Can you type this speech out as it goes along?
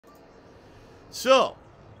So,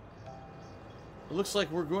 it looks like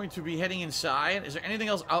we're going to be heading inside. Is there anything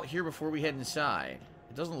else out here before we head inside?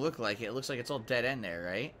 It doesn't look like it. It looks like it's all dead end there,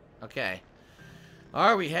 right? Okay.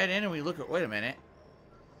 Alright, we head in and we look at... Wait a minute.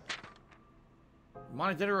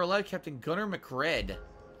 Wanted dead or alive, Captain Gunnar McRed.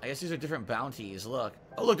 I guess these are different bounties. Look.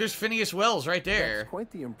 Oh, look, there's Phineas Wells right there. That's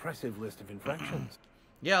quite the impressive list of infractions.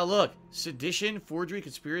 Yeah, look. Sedition, forgery,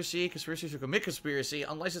 conspiracy to commit conspiracy,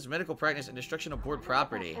 unlicensed medical practice, and destruction of board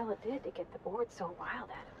property. What the fella did to get the board so wild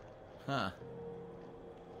at him. Huh.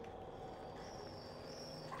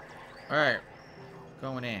 Alright.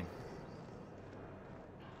 Going in.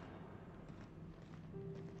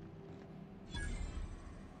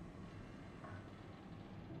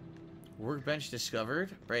 Workbench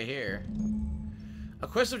discovered. Right here. A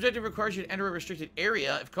quest objective requires you to enter a restricted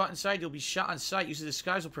area. If caught inside, you'll be shot on sight. Use of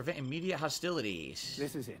disguise will prevent immediate hostilities.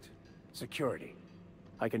 This is it. Security.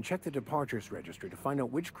 I can check the departures registry to find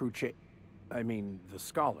out which crew the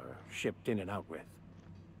Scholar shipped in and out with.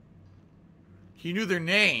 He knew their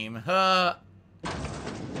name.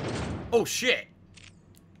 Oh, shit.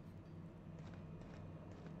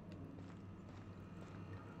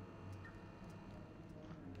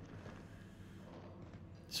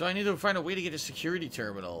 So I need to find a way to get a security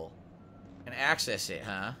terminal and access it,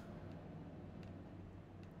 huh?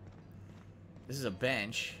 This is a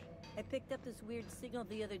bench. I picked up this weird signal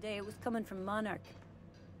the other day. It was coming from Monarch.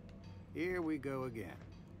 Here we go again.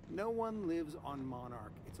 No one lives on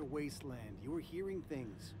Monarch. It's a wasteland. You are hearing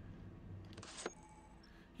things.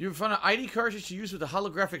 You found an ID cartridge to use with a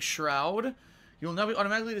holographic shroud. You will now be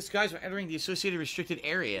automatically disguised when entering the associated restricted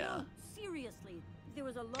area. No, seriously. There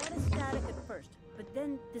was a lot of static at first, but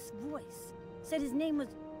then this voice said his name was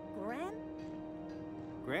Graham?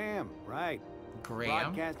 Graham, right.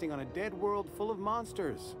 Graham? Broadcasting on a dead world full of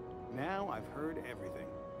monsters. Now I've heard everything.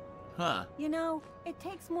 Huh. You know, it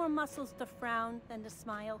takes more muscles to frown than to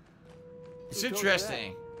smile. It's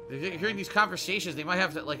interesting. They're hearing these conversations. They might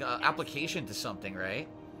have like an application to something, right?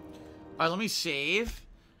 All right, let me save.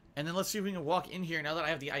 And then let's see if we can walk in here now that I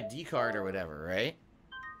have the ID card or whatever, right?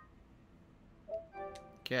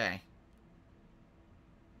 Okay.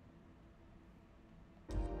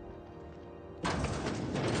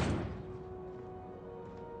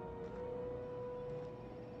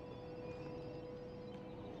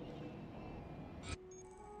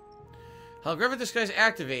 Holographic disguise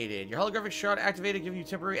activated. Your holographic shroud activated, giving you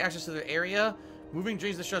temporary access to the area. Moving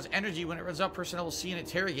drains the shroud's energy. When it runs out, personnel will see and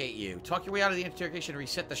interrogate you. Talk your way out of the interrogation and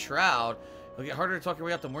reset the shroud. It'll get harder to talk your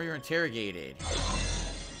way out the more you're interrogated.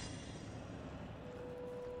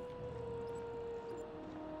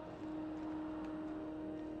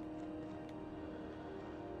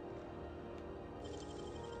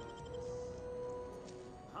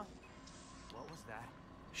 Huh? What was that?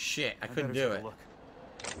 Shit, I couldn't do it.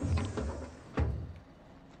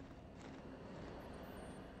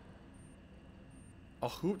 A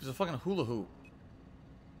hoop? There's a fucking hula hoop.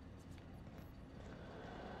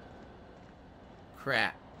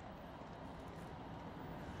 Crap.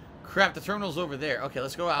 Crap, the terminal's over there. Okay,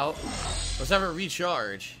 let's go out. Let's have it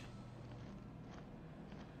recharge.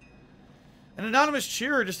 An anonymous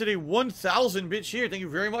cheerer just did a 1,000-bit cheer. Thank you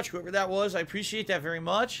very much, whoever that was. I appreciate that very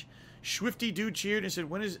much. Swifty Dude cheered and said,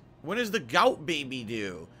 when is the gout baby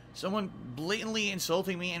due? Someone blatantly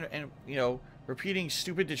insulting me and you know, repeating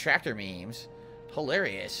stupid detractor memes.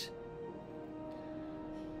 Hilarious.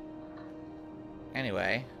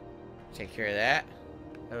 Anyway, take care of that.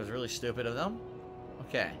 That was really stupid of them.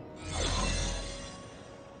 Okay.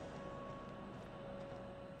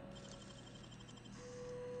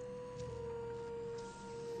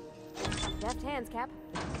 Left hands, Cap.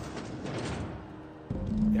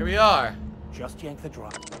 Here we are. Just yank the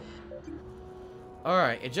drop.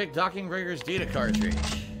 Alright, eject docking rigger's data cartridge.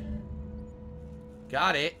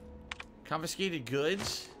 Got it. Confiscated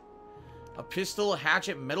goods. A pistol, a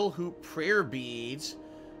hatchet, metal hoop, prayer beads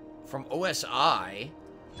from OSI.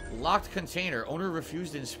 Locked container. Owner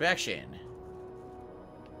refused inspection.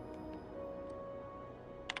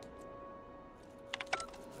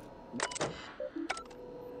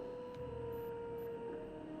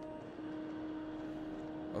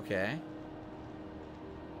 Okay.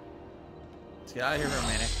 Let's get out of here for a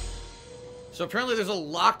minute. So apparently there's a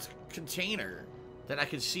locked container that I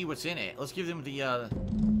can see what's in it. Let's give them the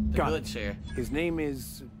goods here. His name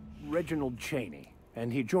is Reginald Cheney,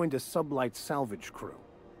 and he joined a sublight salvage crew.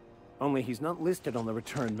 Only he's not listed on the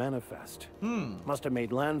return manifest. Must have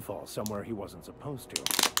made landfall somewhere he wasn't supposed to.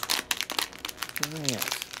 Ah, yes.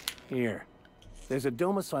 Here. There's a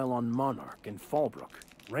domicile on Monarch in Fallbrook,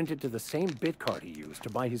 rented to the same bit card he used to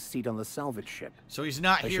buy his seat on the salvage ship. So he's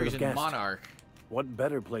not I here, should he's have in guessed. Monarch. What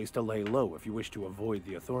better place to lay low if you wish to avoid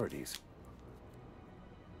the authorities?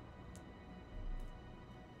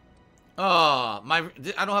 Oh,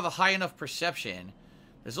 I don't have a high enough perception.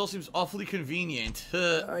 This all seems awfully convenient.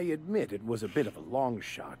 I admit it was a bit of a long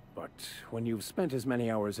shot, but when you've spent as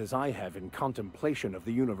many hours as I have in contemplation of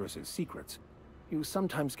the universe's secrets, you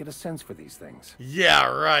sometimes get a sense for these things. Yeah,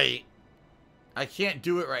 right. I can't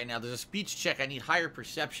do it right now. There's a speech check. I need higher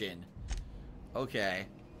perception. Okay.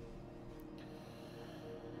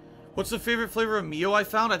 What's the favorite flavor of Mio I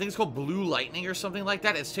found? I think it's called Blue Lightning or something like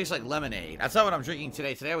that. It tastes like lemonade. That's not what I'm drinking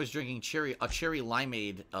today. Today I was drinking a cherry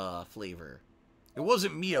limeade flavor. It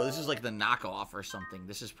wasn't Mio. This is like the knockoff or something.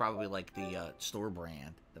 This is probably like the store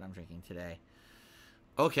brand that I'm drinking today.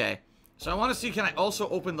 Okay. So I want to see, can I also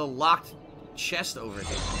open the locked chest over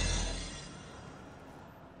here?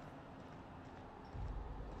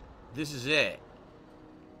 This is it.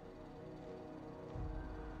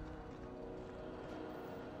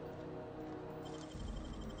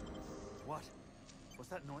 What? What's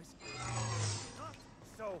that noise? Not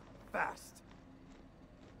so fast.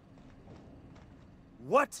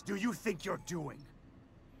 What do you think you're doing?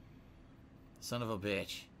 Son of a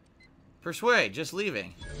bitch. Persuade, just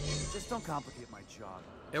leaving. Just don't complicate my job.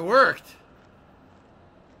 It worked.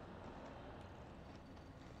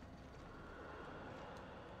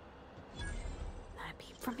 Not a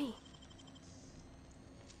peep from me.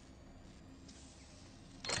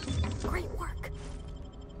 Great work.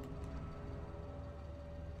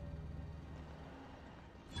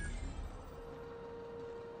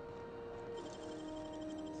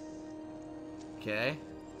 Okay.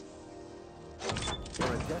 You're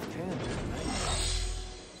a deft hand.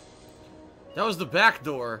 That was the back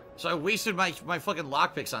door, so I wasted my fucking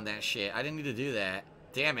lockpicks on that shit. I didn't need to do that.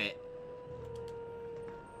 Damn it.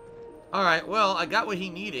 Alright, well, I got what he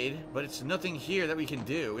needed, but it's nothing here that we can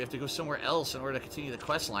do. We have to go somewhere else in order to continue the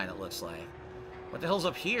quest line, it looks like. What the hell's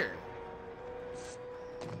up here?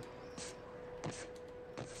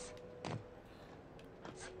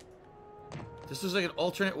 This is like an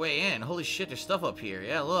alternate way in. Holy shit, there's stuff up here.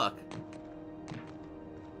 Yeah, look.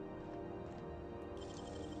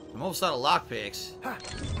 I'm almost out of lockpicks.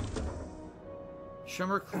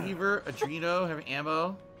 Tremor, Cleaver, Adreno, having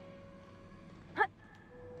ammo.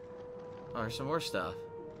 Oh, there's some more stuff.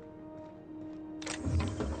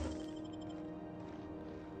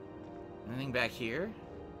 Anything back here?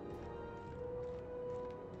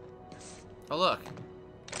 Oh, look.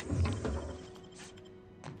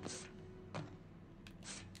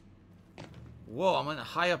 Whoa, I'm in a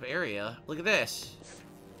high up area. Look at this.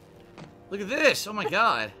 Look at this. Oh my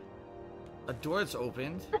god. A door that's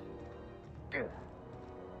opened.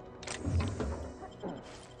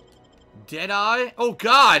 Deadeye? Oh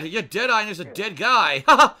god! Yeah, Deadeye and there's a dead guy.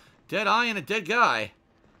 Haha! Deadeye and a dead guy.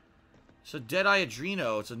 So Deadeye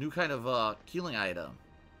Adreno. It's a new kind of healing item.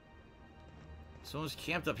 Someone's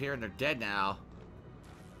camped up here and they're dead now.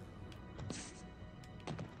 I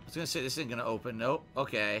was gonna say this isn't gonna open. Nope.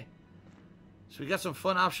 Okay. So we got some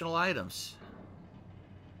fun optional items.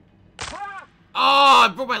 Oh, I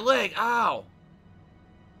broke my leg. Ow.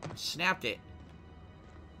 Snapped it.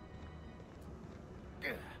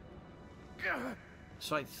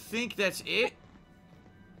 So I think that's it.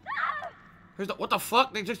 Here's the, what the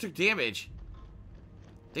fuck? They just took damage.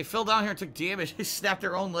 They fell down here and took damage. They snapped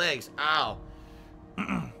their own legs. Ow.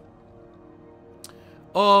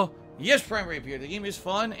 Yes, Prime Rapier. The game is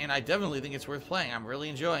fun, and I definitely think it's worth playing. I'm really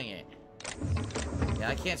enjoying it. Yeah,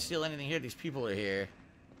 I can't steal anything here. These people are here.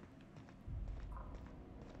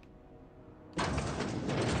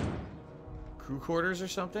 Crew quarters or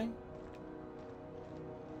something?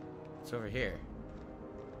 It's over here.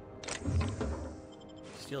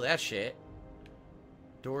 Steal that shit.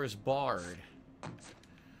 Door's barred.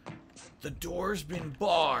 The door's been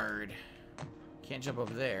barred. Can't jump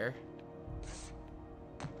up there.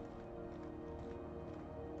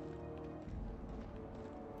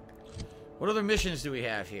 What other missions do we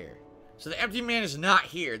have here? So the empty man is not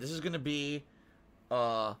here. This is going to be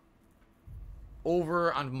over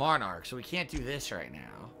on Monarch, so we can't do this right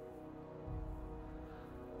now.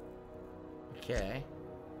 Okay.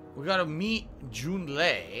 We gotta meet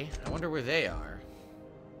Junlei. I wonder where they are.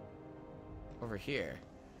 Over here.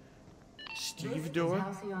 Steve Door.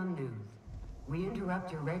 Halcyon News. We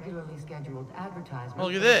interrupt your regularly scheduled advertisement. Oh,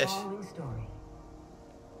 look at for the this. following story.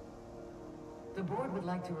 The board would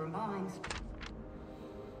like to remind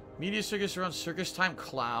Media circus around circus time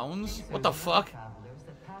clowns. citizens What the and fuck? travelers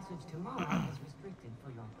that passage to Monarch is restricted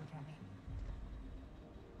for your protection.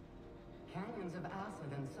 Canyons of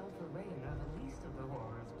acid and sulfur rain are the least of the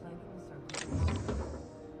horrors plaguing the circus.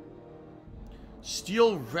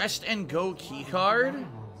 Steal rest and go keycard?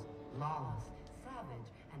 Animals, lawless,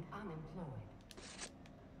 savage, and unemployed.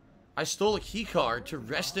 I stole a keycard to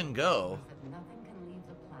rest and go. That nothing can leave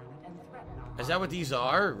the planet and threaten our Is that what these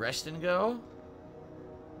are? Rest and go?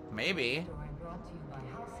 Maybe. story brought to you by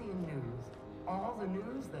Halcyon News. All the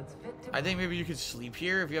news that's fit to I think maybe you could sleep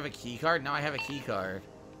here if you have a keycard. Now I have a keycard.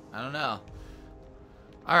 I don't know.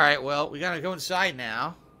 Alright, well, we gotta go inside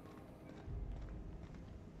now.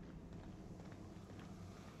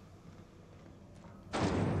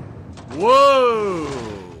 Whoa!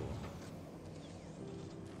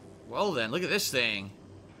 Well then, look at this thing.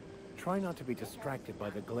 Try not to be distracted by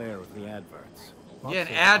the glare of the adverts. Yeah, an Lots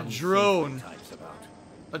of ad unsavory drone. types about.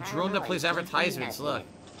 A drone that plays advertisements, look.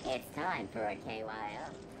 It's time for a KYO.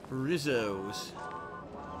 Rizzos.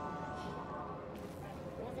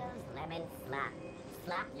 Rizzo's Lemon Slap.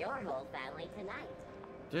 Slap your whole family tonight.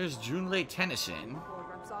 There's Junlei Tennyson.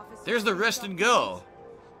 There's the rest and go.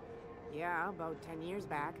 Yeah, about 10 years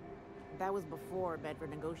back. That was before Bedford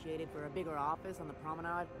negotiated for a bigger office on the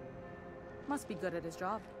promenade. Must be good at his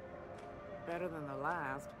job. Better than the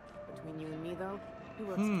last. Between you and me, though, he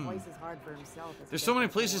works twice as hard for himself as There's so many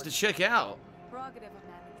places to check out. Prerogative of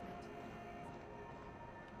management.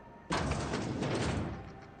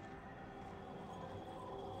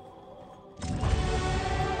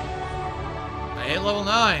 I hit level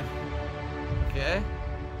 9. Okay.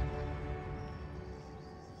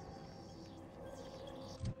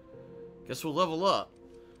 Guess we'll level up.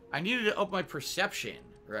 I needed to up my perception,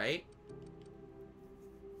 right?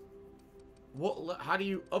 What? How do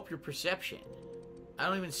you up your perception? I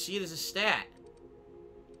don't even see it as a stat.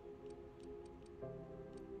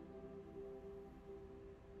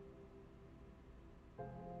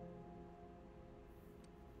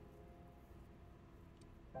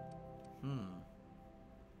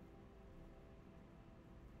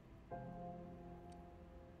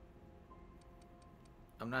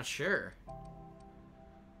 I'm not sure.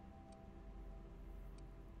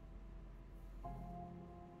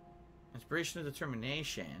 Inspiration and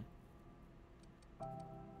determination.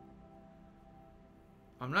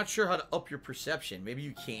 I'm not sure how to up your perception. Maybe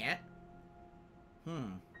you can't?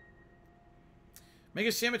 Make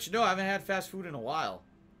a sandwich? No, I haven't had fast food in a while.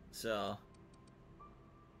 So,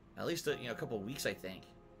 at least a couple of weeks, I think.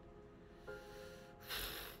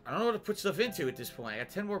 I don't know what to put stuff into at this point. I got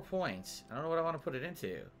 10 more points. I don't know what I want to put it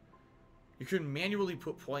into. You can manually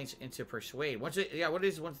put points into Persuade. Once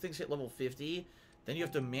things hit level 50, then you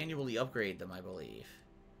have to manually upgrade them, I believe.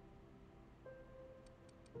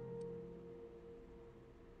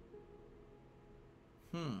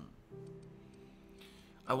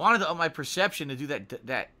 I wanted to up my perception to do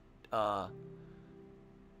that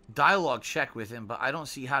dialogue check with him, but I don't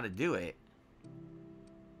see how to do it.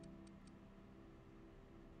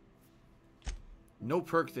 No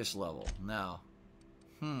perk this level. No.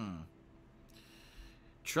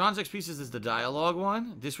 Tron's X Pieces is the dialogue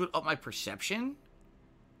one. This would up my perception.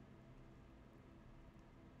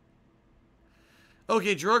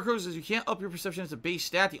 Okay, Gerard Crow says you can't up your perception as a base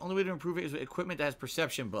stat. The only way to improve it is with equipment that has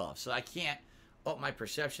perception buffs. So I can't up my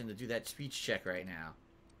perception to do that speech check right now.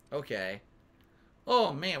 Okay.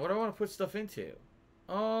 Oh, man. What do I want to put stuff into?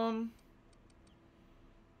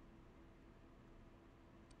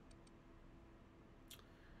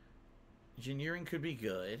 Engineering could be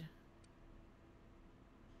good.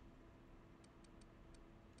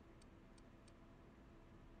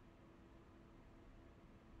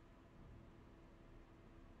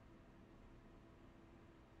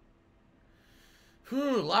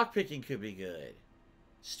 Lockpicking could be good.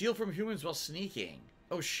 Steal from humans while sneaking.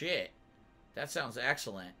 Oh shit. That sounds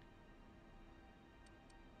excellent.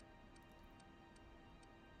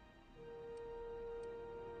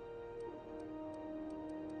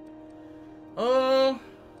 Oh.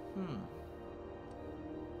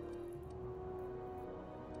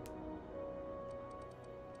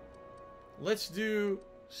 Let's do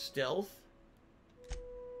stealth.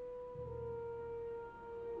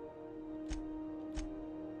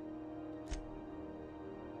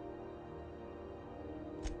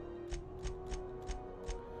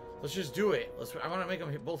 Let's just do it. I want to make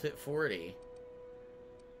them both hit 40.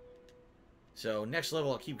 So next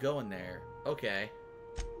level, I'll keep going there. Okay.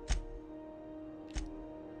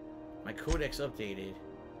 My codex updated.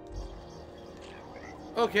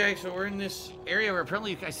 Okay, so we're in this area where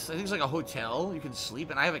apparently I think it's like a hotel. You can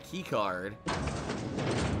sleep, and I have a key card.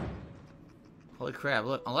 Holy crap!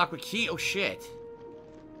 Look, unlock with key. Oh shit!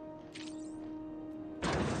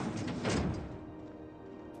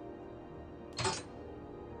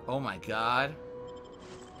 Oh my god!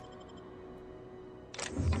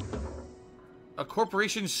 A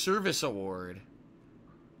corporation service award.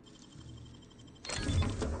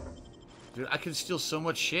 Dude, I can steal so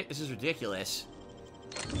much shit. This is ridiculous.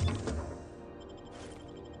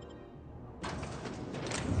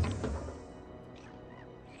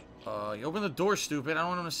 You open the door, stupid. I don't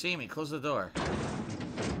want him to see me. Close the door.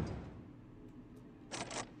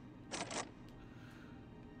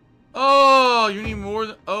 Oh, you need more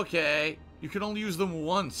than... Okay. You can only use them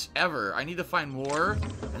once, ever. I need to find more,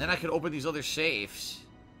 and then I can open these other safes.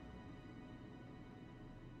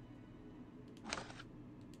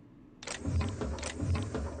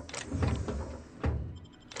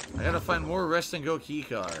 I gotta find more rest and go key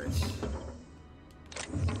cards.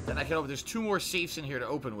 Then I can open... There's 2 more safes in here to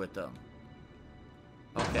open with them.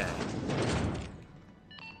 Okay.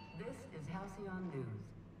 This is Halcyon News.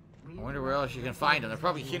 I wonder where else you can find them. They're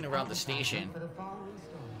probably hidden around the station.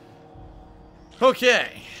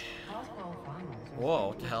 Okay. Whoa,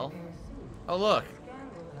 what the hell? Oh, look.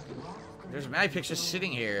 There's Mad Picks just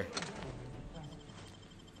sitting here.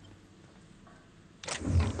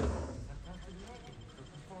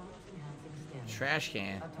 Trash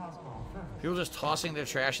can. People just tossing their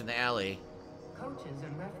trash in the alley.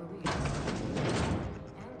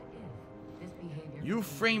 You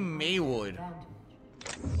frame Maywood.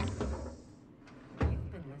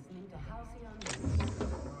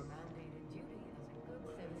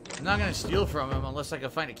 I'm not gonna steal from him unless I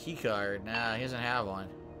can find a key card. Nah, he doesn't have one.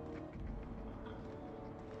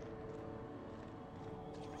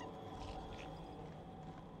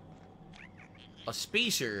 A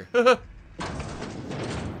spacer.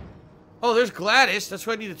 Oh, there's Gladys. That's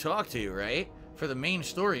who I need to talk to, right? For the main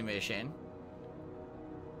story mission.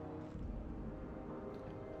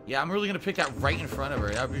 Yeah, I'm really gonna pick that right in front of her.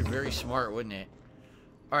 That would be very smart, wouldn't it?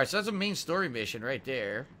 Alright, so that's a main story mission right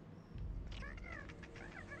there.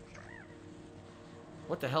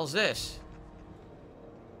 What the hell's this?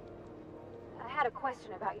 I had a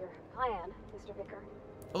question about your plan, Mr. Vicker.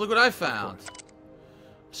 Oh, look what I found.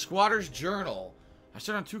 Squatter's Journal. I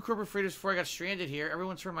started on 2 corporate freighters before I got stranded here.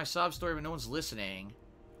 Everyone's heard my sob story, but no one's listening.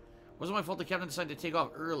 Wasn't my fault the captain decided to take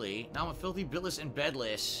off early. Now I'm filthy, bitless, and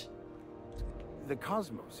bedless. The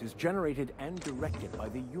cosmos is generated and directed by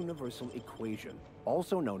the universal equation,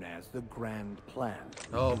 also known as the Grand Plan.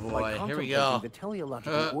 Oh boy, here we go. By the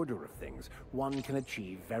teleological order of things, one can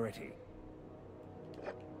achieve verity.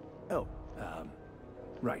 Oh,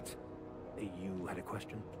 right. You had a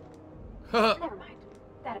question? Never mind.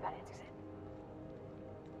 That about answers it.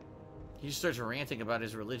 He just starts ranting about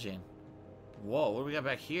his religion. Whoa, what do we got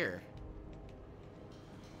back here?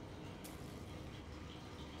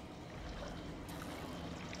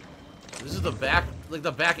 This is the back, like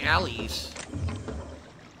the back alleys.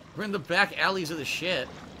 We're in the back alleys of the ship.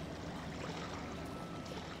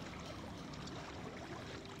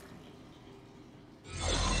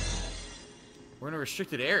 We're in a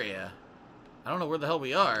restricted area. I don't know where the hell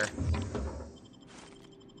we are.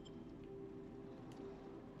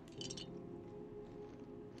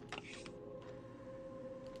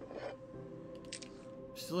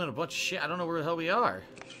 Still in a bunch of shit. I don't know where the hell we are.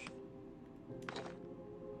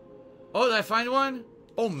 Oh, did I find one?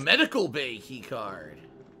 Oh, medical bay key card.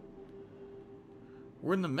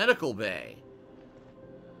 We're in the medical bay.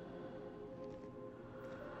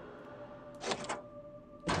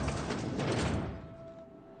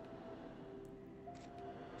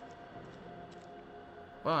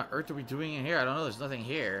 What on earth are we doing in here? I don't know. There's nothing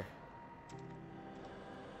here.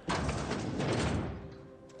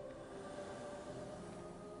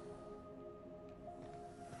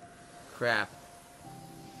 Crap.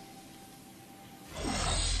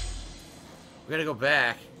 We gotta go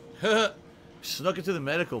back. Snuck into the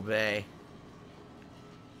medical bay.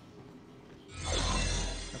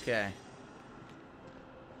 Okay.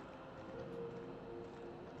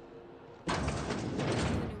 The new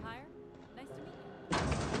hire? Nice to meet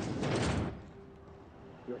you.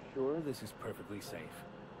 You're sure this is perfectly safe?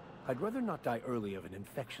 I'd rather not die early of an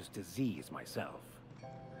infectious disease myself.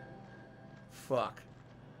 Fuck.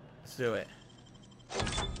 Let's do it.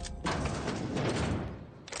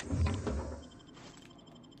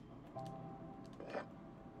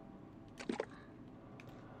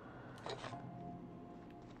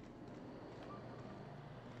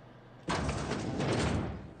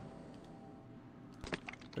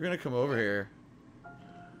 They're gonna come over here.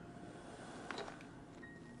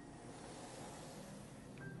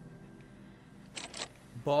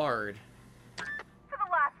 Bard. For the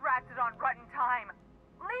last Ratchet rotten time,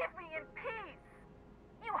 leave me in peace.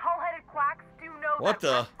 You hull-headed quacks do know What that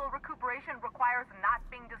the? restful recuperation requires not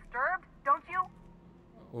being disturbed, don't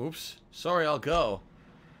you? Oops. Sorry, I'll go.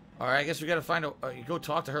 Alright, I guess we gotta find a... you go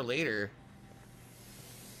talk to her later.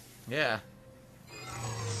 Yeah.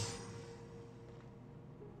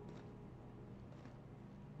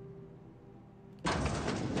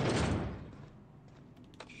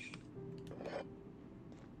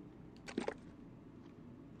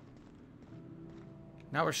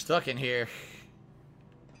 Now we're stuck in here.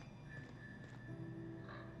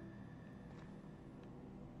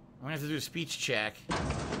 I'm gonna have to do a speech check.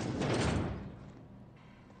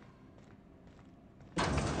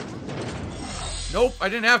 Nope, I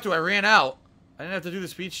didn't have to. I ran out. I didn't have to do the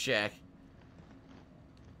speech check.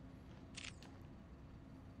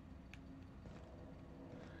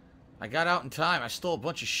 I got out in time. I stole a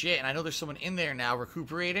bunch of shit, and I know there's someone in there now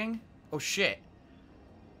recuperating. Oh, shit.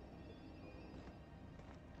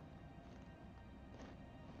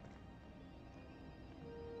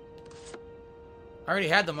 I already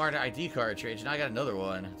had the Marta ID cartridge, now I got another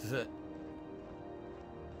one.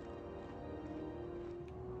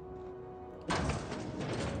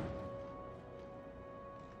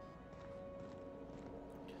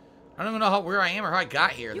 I don't even know where I am or how I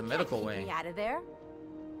got here. The medical wing. Me out of there.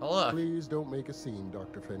 Oh, look. Please don't make a scene,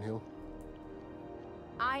 Dr. Fenhill.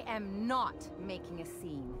 I am not making a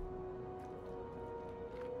scene.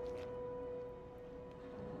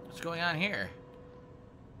 What's going on here?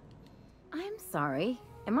 I'm sorry.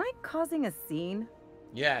 Am I causing a scene?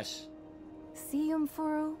 Yes. See,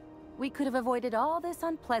 Umfuru? We could have avoided all this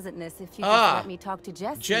unpleasantness if you just let me talk to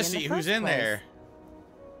Jessie. Jessie, who's in there?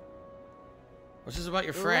 What's this about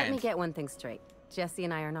your friend? Let me get one thing straight. Jessie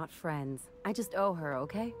and I are not friends. I just owe her,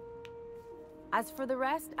 okay? As for the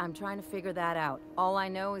rest, I'm trying to figure that out. All I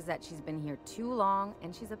know is that she's been here too long,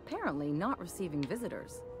 and she's apparently not receiving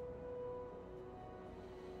visitors.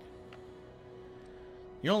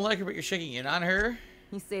 You don't like her, but you're checking in on her?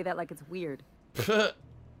 You say that like it's weird.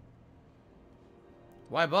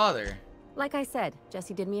 Why bother? Like I said,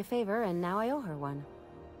 Jessie did me a favor, and now I owe her one.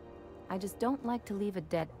 I just don't like to leave a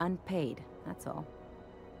debt unpaid, that's all.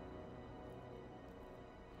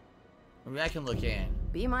 Maybe I can look in.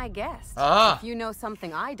 Be my guest. Ah. If you know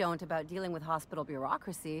something I don't about dealing with hospital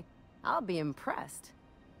bureaucracy, I'll be impressed.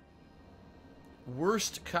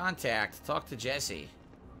 Worst contact. Talk to Jessie.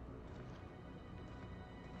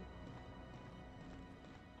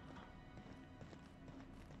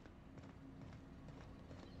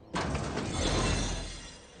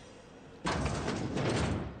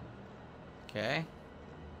 Okay.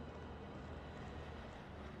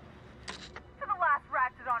 To the last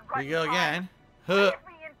ratchet on Here you go again. Leave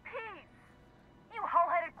me in peace. You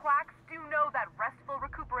hull-headed quacks do know that restful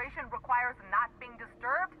recuperation requires not being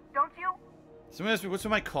disturbed, don't you? Someone asked me, what's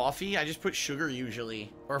with my coffee? I just put sugar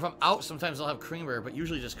usually. Or if I'm out, sometimes I'll have creamer, but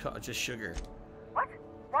usually just sugar. What?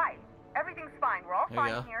 Why? Everything's fine. We're all There you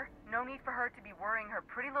fine go. here. No need for her to be worrying her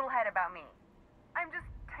pretty little head about me. I'm just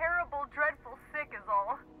terrible, dreadful sick is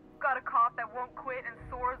all. Got a cough that won't quit and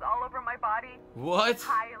sores all over my body. What?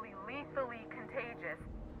 Highly, lethally contagious.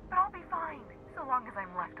 But I'll be fine, so long as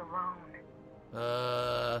I'm left alone.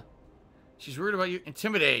 She's worried about you.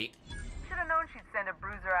 Intimidate. Should've known she'd send a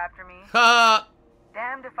bruiser after me. Ha!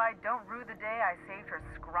 Damned if I don't rue the day I saved her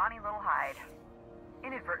scrawny little hide.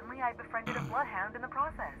 Inadvertently, I befriended a bloodhound in the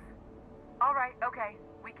process. Alright, okay.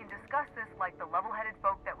 We can discuss this like the level-headed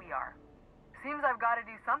folk that we are. Seems I've got to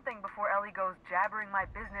do something before Ellie goes jabbering my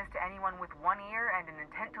business to anyone with one ear and an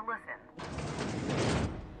intent to listen.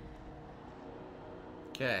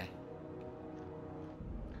 Okay.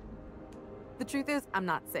 The truth is, I'm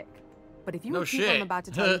not sick. But if you No repeat what shit. I'm about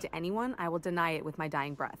to tell you to anyone, I will deny it with my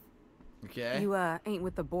dying breath. Okay. You, ain't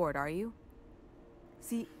with the board, are you?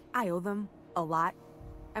 See, I owe them a lot.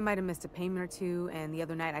 I might have missed a payment or two, and the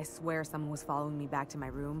other night I swear someone was following me back to my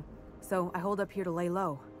room. So I hold up here to lay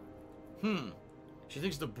low. She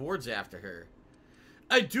thinks the board's after her.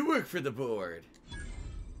 I do work for the board.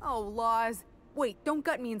 Oh, laws. Wait, don't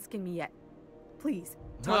gut me and skin me yet. Please,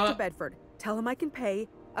 talk to Bedford. Tell him I can pay,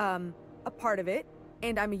 a part of it,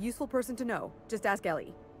 and I'm a useful person to know. Just ask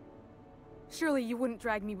Ellie. Surely you wouldn't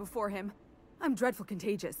drag me before him. I'm dreadful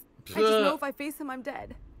contagious. I just know if I face him, I'm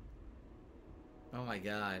dead. Oh my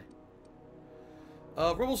god.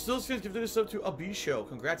 Rebel Stillskins gifted us up to Abisho.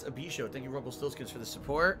 Congrats, Abisho. Thank you, Rebel Stillskins, for the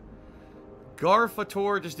support.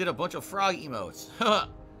 Garfator just did a bunch of frog emotes.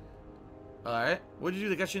 Alright. What did you do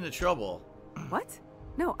that got you into trouble? What?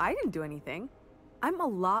 No, I didn't do anything. I'm a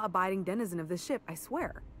law-abiding denizen of this ship, I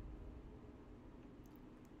swear.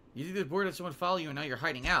 You think the board had someone follow you and now you're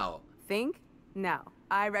hiding out. Think? No.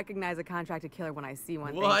 I recognize a contracted killer when I see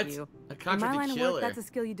one, What? thank you. A In my contracted line of killer? work, that's a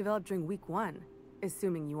skill you develop during week 1.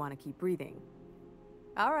 Assuming you want to keep breathing.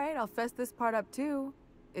 Alright, I'll fess this part up too.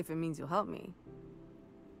 If it means you'll help me.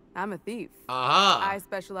 I'm a thief. Aha! I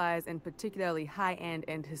specialize in particularly high-end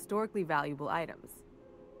and historically valuable items.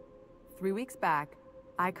 3 weeks back,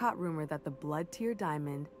 I caught rumor that the blood-tier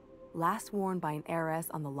diamond, last worn by an heiress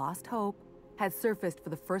on the Lost Hope, had surfaced for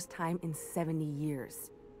the first time in 70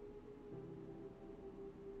 years.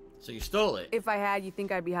 So you stole it. If I had, you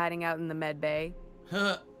think I'd be hiding out in the med bay?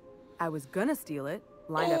 I was gonna steal it.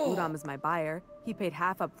 Lined up Udam as my buyer. He paid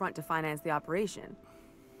half up front to finance the operation.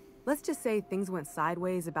 Let's just say things went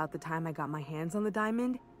sideways about the time I got my hands on the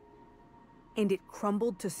diamond, and it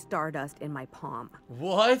crumbled to stardust in my palm.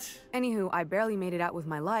 What? Anywho, I barely made it out with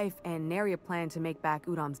my life, and nary a plan to make back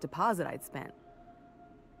Udam's deposit I'd spent.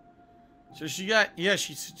 So she got, yeah,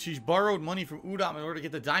 she borrowed money from Udam in order to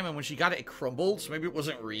get the diamond. When she got it, it crumbled, so maybe it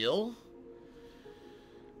wasn't real?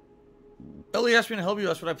 Ellie asked me to help you,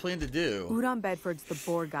 that's what I plan to do. Udam Bedford's the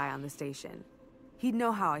board guy on the station. He'd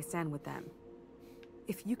know how I stand with them.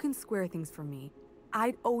 If you can square things for me,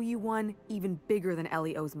 I'd owe you one even bigger than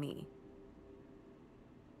Ellie owes me.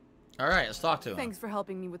 Alright, let's talk to him. Thanks for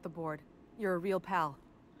helping me with the board. You're a real pal.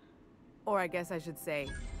 Or I guess I should say,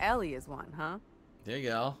 Ellie is one, huh? There you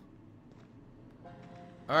go.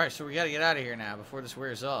 Alright, so we gotta get out of here now before this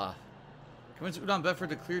wears off. Convince Udam Bedford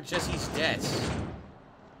to clear Jesse's debts.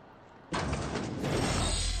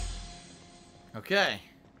 Okay.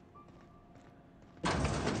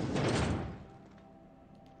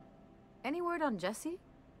 Any word on Jessie?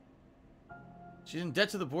 She's in debt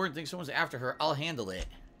to the board and thinks someone's after her. I'll handle it.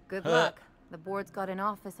 Good luck. The board's got an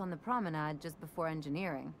office on the promenade just before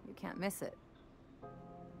engineering. You can't miss it.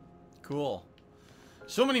 Cool.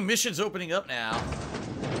 So many missions opening up now.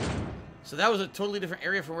 So that was a totally different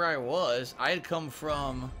area from where I was. I had come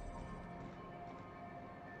from...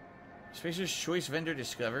 Spacer's Choice Vendor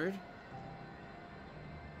discovered.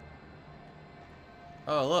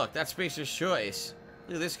 Oh, look. That's Spacer's Choice.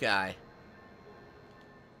 Look at this guy.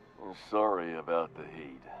 Sorry about the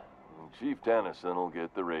heat. Chief Tennyson will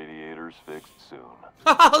get the radiators fixed soon.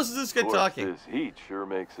 How's this guy Of course, talking? This heat sure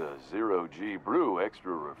makes a zero-G brew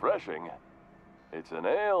extra refreshing. It's an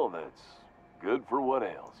ale that's good for what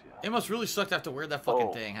ails you. It must really suck to have to wear that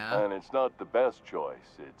fucking thing, huh? And it's not the best choice.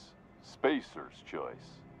 It's Spacer's Choice.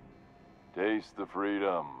 Taste the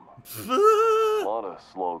freedom. A lot of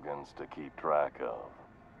slogans to keep track of.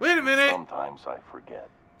 Wait a minute. Sometimes I forget.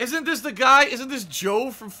 Isn't this the guy? Isn't this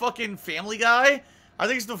Joe from fucking Family Guy? I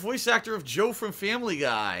think it's the voice actor of Joe from Family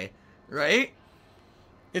Guy, right?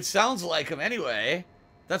 It sounds like him anyway.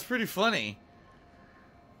 That's pretty funny.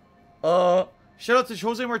 Shout out to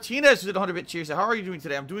Jose Martinez who did 100-bit cheers. How are you doing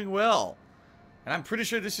today? I'm doing well. And I'm pretty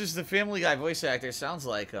sure this is the Family Guy voice actor. Sounds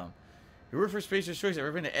like him. You work for Spacer's Choice. I've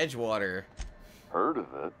ever been to Edgewater. Heard of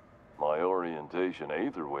it. My orientation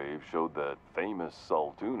Aetherwave showed that famous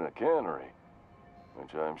Saltuna cannery,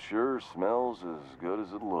 which I'm sure smells as good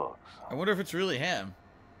as it looks. I wonder if it's really him.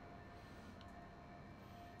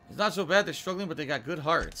 It's not so bad they're struggling, but they got good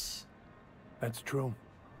hearts. That's true.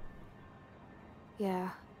 Yeah.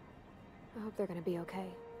 I hope they're gonna be okay.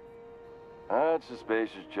 That's a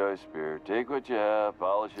Spacer's Choice beer. Take what you have,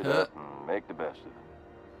 polish it up, and make the best of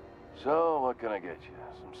it. So, what can I get you?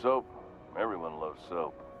 Some soap? Everyone loves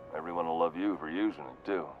soap. Everyone will love you for using it,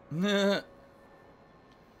 too.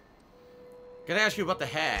 Gotta ask you about the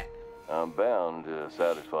hat. I'm bound to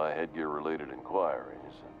satisfy headgear-related inquiries.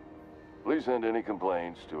 Please send any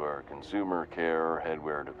complaints to our Consumer Care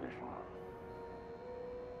Headwear Division.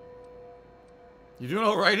 You doing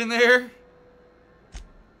alright in there?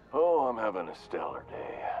 Oh, I'm having a stellar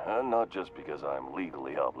day. And not just because I'm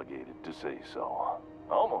legally obligated to say so.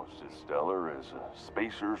 Almost as stellar as a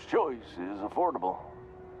Spacer's Choice is affordable.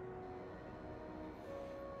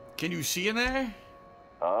 Can you see in there?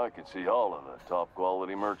 I can see all of the top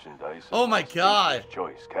quality merchandise. Oh my God! Spacer's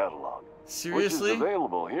Choice catalog. Seriously? Which is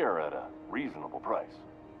available here at a reasonable price.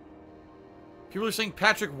 People are saying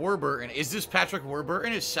Patrick Warburton. Is this Patrick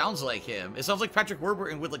Warburton? It sounds like him. It sounds like Patrick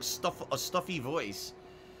Warburton with like a stuffy voice.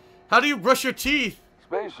 How do you brush your teeth?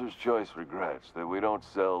 Spacer's Choice regrets that we don't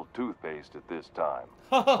sell toothpaste at this time.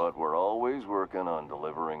 But we're always working on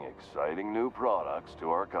delivering exciting new products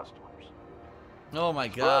to our customers. Oh my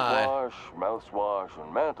God. Wash, mouthwash,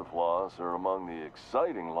 and Mantafloss are among the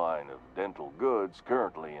exciting line of dental goods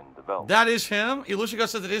currently in development. That is him? Ilushika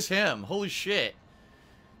says it is him. Holy shit.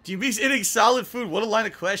 Do you miss eating solid food? What a line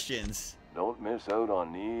of questions. Don't miss out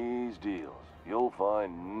on these deals. You'll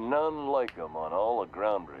find none like them on all of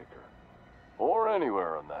Groundbreaker. Or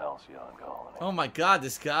anywhere in the Halcyon colony. Oh my God,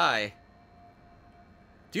 this guy.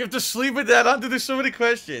 Do you have to sleep with that on? Dude, there's so many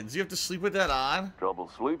questions. Do you have to sleep with that on?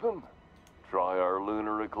 Trouble sleeping? Try our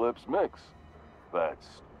Lunar Eclipse mix. That's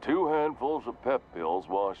 2 handfuls of pep pills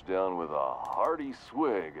washed down with a hearty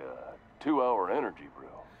swig of 2-hour energy brew.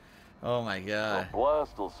 Oh my God. The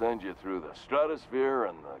blast will send you through the stratosphere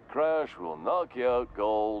and the crash will knock you out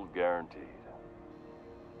cold, guaranteed.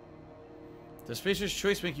 Does Spacer's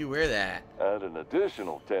Choice make you wear that? Add an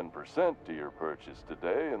additional 10% to your purchase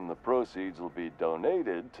today, and the proceeds will be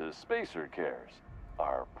donated to Spacer Cares,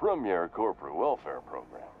 our premier corporate welfare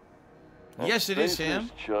program. Yes, it is, Sam.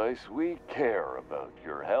 Spacer's Choice, we care about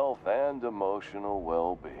your health and emotional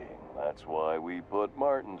well-being. That's why we put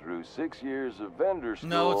Martin through 6 years of vendor school.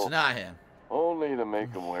 No, it's not him. Only to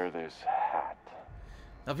make him wear this hat.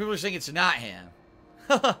 Now people are saying it's not him.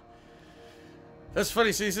 That's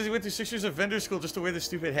funny. So he says he went through 6 years of vendor school just to wear this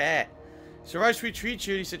stupid hat. Survive Sweet Treat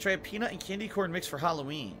Cheer. He said try a peanut and candy corn mix for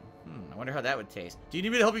Halloween. I wonder how that would taste. Do you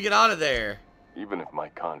need me to help you get out of there? Even if my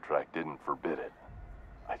contract didn't forbid it,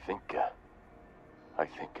 I think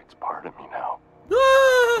it's part of me now.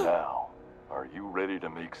 Now, are you ready to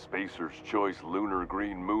make Spacer's Choice Lunar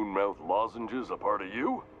Green Moonmouth lozenges a part of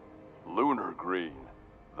you? Lunar Green,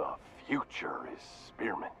 the future is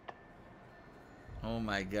spearmint. Oh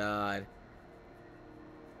my god.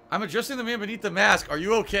 I'm addressing the man beneath the mask. Are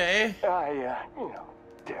you okay?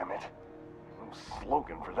 Damn it.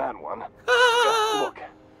 Slogan for that one. Look,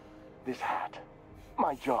 this hat,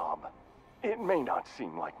 my job. It may not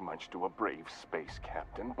seem like much to a brave space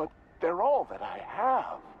captain, but they're all that I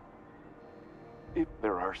have. If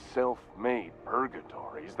there are self-made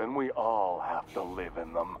purgatories, then we all have to live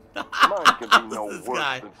in them. Mine can be no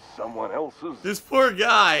worse than someone else's. This poor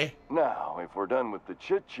guy. Now, if we're done with the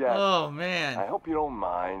chit-chat, oh man, I hope you don't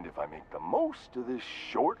mind if I make the most of this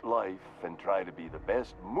short life and try to be the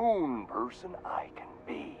best moon person I can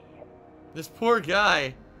be. This poor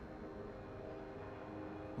guy.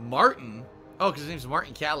 Martin? Oh, because his name's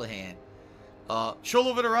Martin Callahan.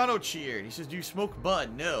 Cholo Veterano cheered. He says, do you smoke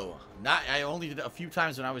bud? No. I only did it a few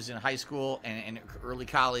times when I was in high school and early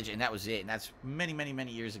college, and that was it. And that's many, many,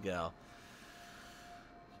 many years ago.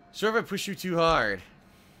 Sorry if I pushed you too hard.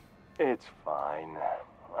 It's fine.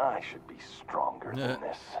 I should be stronger than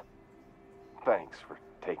this. Thanks for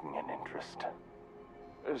taking an interest.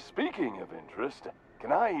 Speaking of interest,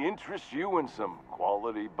 can I interest you in some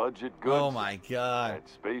quality budget goods? Oh my god. At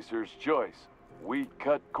Spacer's Choice, we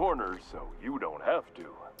cut corners so you don't have to.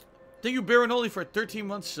 Thank you, Baronoli, for a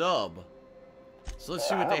 13-month sub. So let's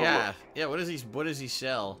see what they have. Yeah, what does he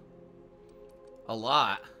sell? A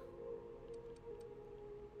lot.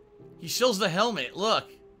 He sells the helmet. Look.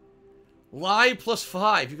 Lie plus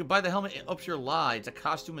 5. You can buy the helmet and up your lie. It's a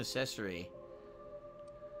costume accessory.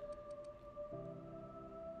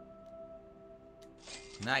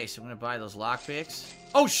 Nice. I'm going to buy those lockpicks.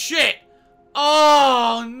 Oh, shit!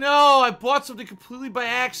 Oh, no! I bought something completely by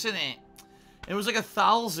accident. It was like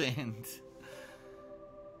 1,000.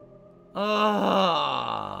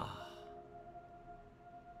 Oh.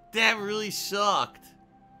 That really sucked.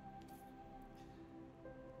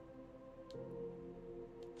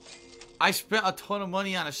 I spent a ton of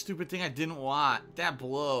money on a stupid thing I didn't want. That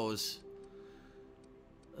blows.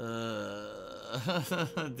 Damn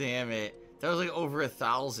it. That was like over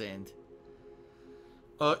 1,000.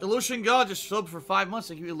 Illusion God just subbed for 5 months.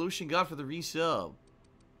 Thank you, Illusion God, for the resub.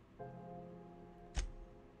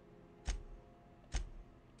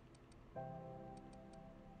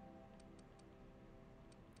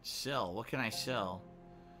 Sell. What can I sell?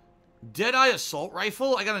 Deadeye Assault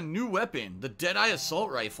Rifle? I got a new weapon. The Deadeye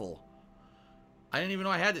Assault Rifle. I didn't even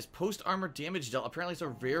know I had this. Post-armor damage dealt. Apparently it's a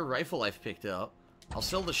rare rifle I've picked up. I'll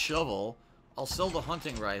sell the shovel. I'll sell the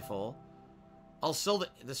hunting rifle. I'll sell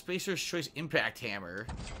the Spacer's Choice Impact Hammer.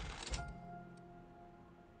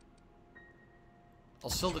 I'll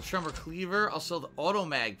sell the Tremor Cleaver. I'll sell the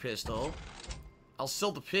Automag Pistol. I'll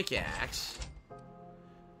sell the Pickaxe.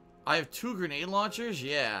 I have 2 grenade launchers?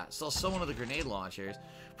 Yeah. So I'll sell one of the grenade launchers.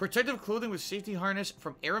 Protective clothing with safety harness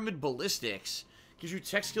from Aramid Ballistics. Gives you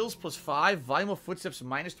tech skills plus 5, volume of footsteps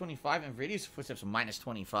minus 25, and radius of footsteps minus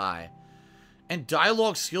 25. And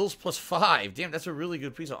dialogue skills plus 5. Damn, that's a really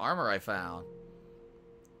good piece of armor I found.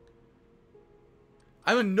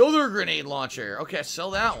 I have another grenade launcher. Okay, I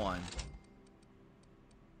sell that one.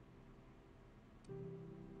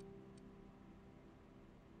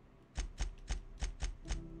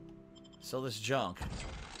 Sell this junk.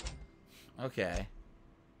 Okay.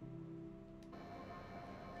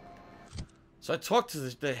 So I talked to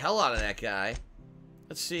the hell out of that guy.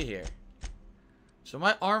 Let's see here. So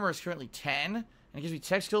my armor is currently 10. And it gives me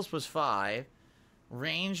tech skills plus 5.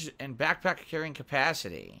 Range and backpack carrying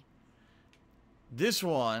capacity. This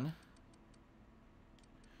one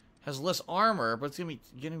has less armor, but it's going to be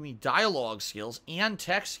giving me dialogue skills and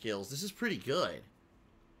tech skills. This is pretty good.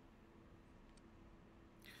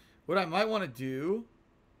 What I might want to do...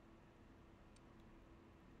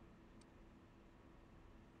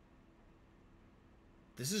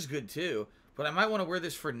 This is good too, but I might want to wear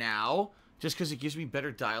this for now Just because it gives me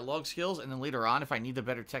better dialogue skills, and then later on, if I need the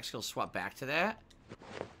better tech skills, swap back to that.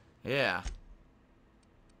 Yeah.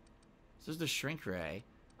 This is the shrink ray.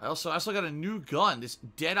 I also got a new gun, this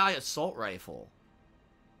Deadeye assault rifle.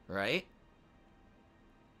 Right?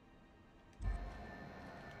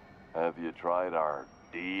 Have you tried our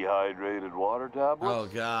dehydrated water tablets? Oh,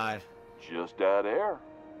 God. Just add air.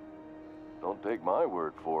 Don't take my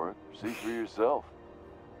word for it. See for yourself.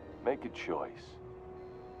 Make a choice.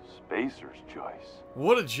 Spacer's choice.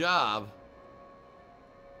 What a job.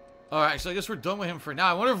 Alright, so I guess we're done with him for now.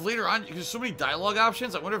 I wonder if later on, because there's so many dialogue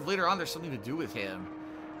options, I wonder if later on there's something to do with him.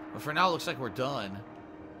 But for now, it looks like we're done.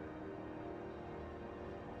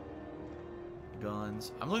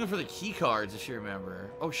 Guns. I'm looking for the key cards, if you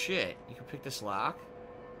remember. Oh, shit. You can pick this lock.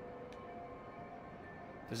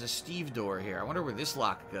 There's a Steve door here. I wonder where this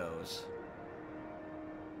lock goes.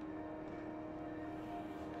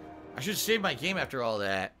 I should save my game after all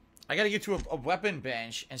that. I gotta get to a weapon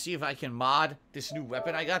bench and see if I can mod this new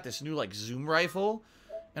weapon I got. This new, like, zoom rifle.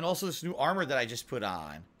 And also this new armor that I just put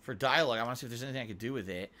on. For dialogue, I want to see if there's anything I could do with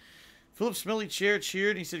it. Philip Smelly Chair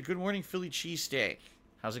cheered and he said, "Good morning, Philly cheesesteak.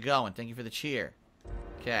 How's it going? Thank you for the cheer."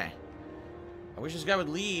 Okay. I wish this guy would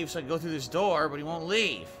leave so I could go through this door, but he won't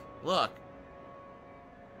leave. Look.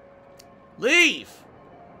 Leave!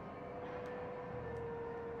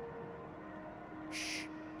 Shh.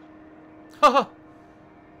 Haha.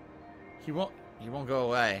 He won't go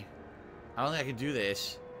away. I don't think I can do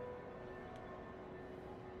this.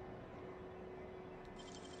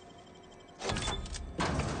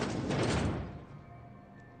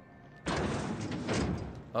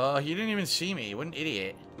 He didn't even see me. What an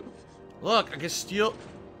idiot. Look, I can steal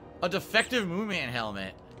a defective Moonman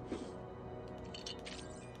helmet.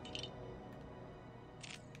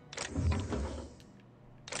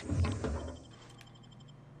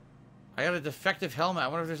 I got a defective helmet. I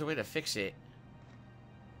wonder if there's a way to fix it.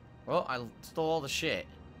 Well, I stole all the shit.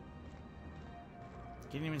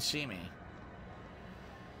 Didn't even see me.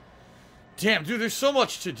 Damn, dude, there's so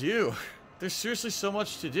much to do. There's seriously so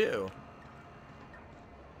much to do.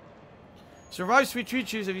 Survive Sweet Treat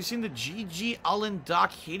Chews. Have you seen the G.G. Allen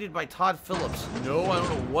doc hated by Todd Phillips? No, I don't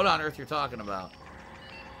know what on earth you're talking about.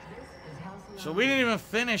 So we didn't even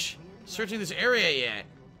finish searching this area yet.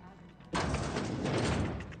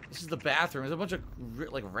 This is the bathroom. There's a bunch of,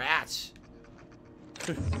 like, rats.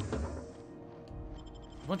 A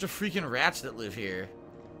bunch of freaking rats that live here.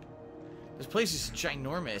 This place is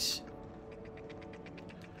ginormous.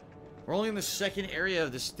 We're only in the second area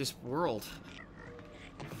of this world.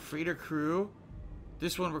 Freighter crew.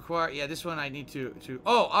 This one require, yeah, this one I need to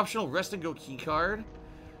oh, optional rest and go key card.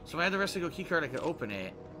 So if I had the rest and go key card, I could open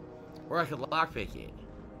it. Or I could lockpick it.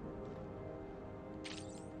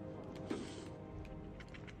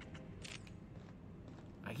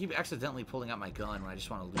 I keep accidentally pulling out my gun when I just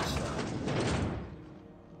want to loot stuff.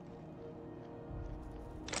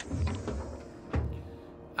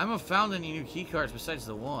 I haven't found any new key cards besides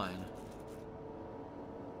the one.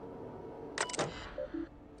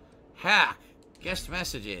 Hack. Guest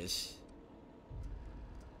messages.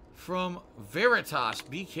 From Veritas.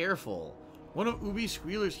 Be careful. One of Ubi's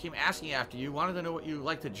squealers came asking after you. Wanted to know what you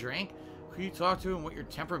like to drink. Who you talk to and what your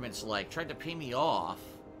temperament's like. Tried to pay me off.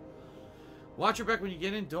 Watch your back when you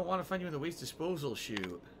get in. Don't want to find you in the waste disposal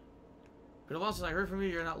chute. Been a while since I heard from you.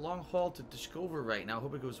 You're not long haul to Discover right now.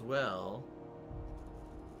 Hope it goes well.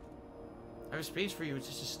 I have a space for you. It's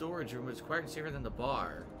just a storage room, but it's quiet and safer than the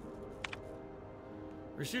bar.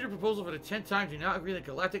 Received a proposal for the 10th time. Do not agree that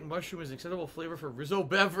galactic mushroom is an acceptable flavor for Rizzo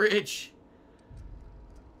beverage.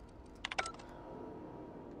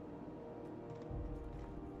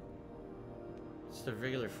 It's the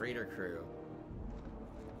regular freighter crew.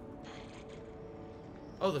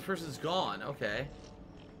 Oh, the person's gone. Okay.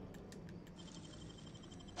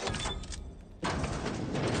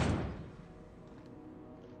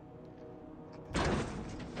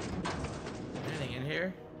 Anything in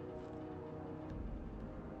here?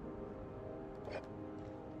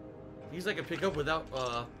 These I can pick up without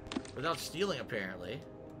stealing, apparently.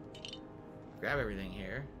 Grab everything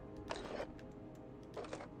here.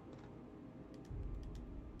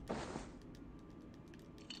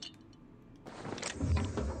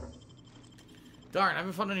 Darn, I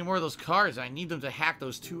haven't found any more of those cards. I need them to hack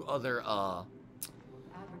those two other,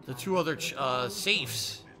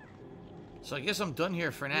 safes. So I guess I'm done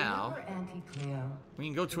here for now. We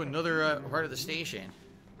can go to another part of the station.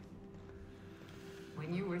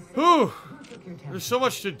 Whew! There's so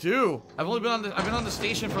much to do. I've been on the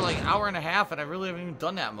station for like an hour and a half, and I really haven't even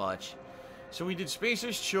done that much. So we did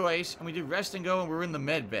Spacer's Choice, and we did Rest and Go, and we're in the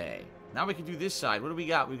med bay. Now we can do this side. What do we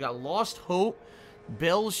got? We've got Lost Hope,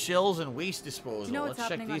 Bills, shells, and waste disposal. Do you know what's Let's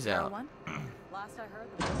check happening these on out. Tower 1? Last I heard,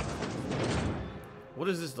 What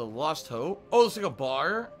is this? The Lost Hope? Oh, it's like a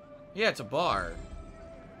bar? Yeah, it's a bar.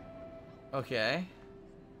 Okay.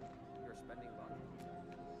 You're spending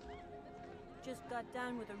money. Just got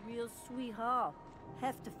done with a real sweet haul.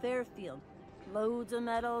 Heft to Fairfield. Loads of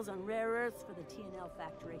metals and rare earths for the T&L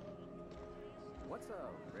factory. What's a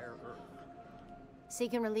rare earth?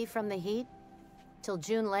 Seeking relief from the heat? Till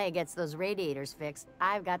June Lay gets those radiators fixed,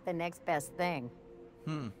 I've got the next best thing.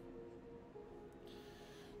 Don't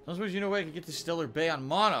suppose you know where I could get to Stellar Bay on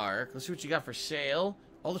Monarch. Let's see what you got for sale.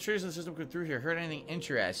 All the traders in the system come through here. Heard anything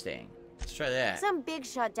interesting? Let's try that. Some big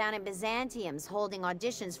shot down in Byzantium's holding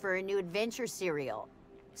auditions for a new adventure serial.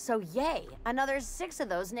 So yay, another 6 of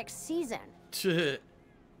those next season. Do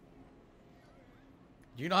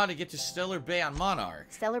you know how to get to Stellar Bay on Monarch?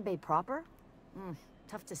 Stellar Bay proper?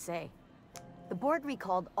 Tough to say. The board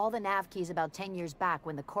recalled all the nav keys about 10 years back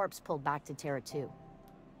when the corpse pulled back to Terra 2.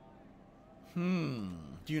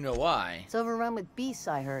 Do you know why? It's overrun with beasts,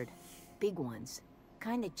 I heard. Big ones.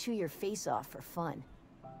 Kinda chew your face off for fun.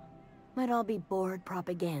 Might all be board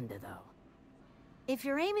propaganda, though. If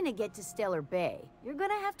you're aiming to get to Stellar Bay, you're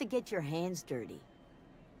gonna have to get your hands dirty.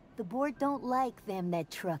 The board don't like them that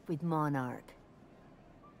truck with Monarch.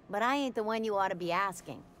 But I ain't the one you ought to be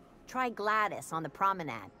asking. Try Gladys on the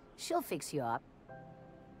promenade. She'll fix you up.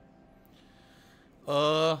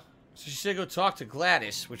 So she said go talk to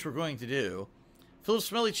Gladys, which we're going to do. Philip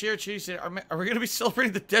Smelly Chair said, are we going to be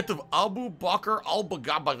celebrating the death of Abu Bakr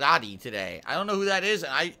al-Baghdadi today? I don't know who that is,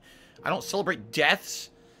 and I don't celebrate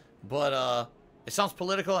deaths, but it sounds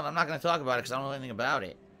political, and I'm not going to talk about it because I don't know anything about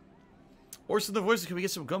it. Orson the Voices, can we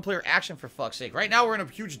get some gunplayer action for fuck's sake? Right now we're in a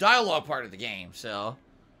huge dialogue part of the game, so...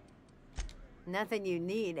 Nothing you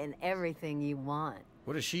need and everything you want.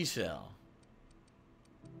 What does she sell?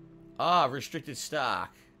 Ah, restricted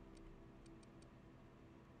stock.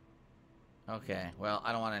 Okay, well,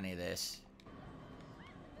 I don't want any of this.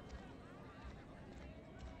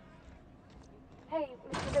 Hey,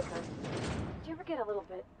 Mr. Vicker, do you ever get a little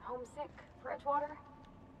bit homesick for Edgewater?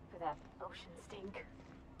 For that ocean stink?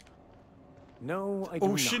 No, I do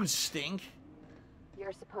Ocean not. stink?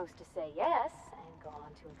 You're supposed to say yes and go on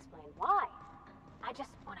to explain why. I just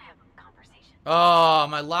want to have a conversation. Oh,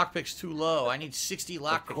 my lockpick's too low. I need 60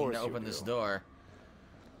 lockpicking course to you open do. this door.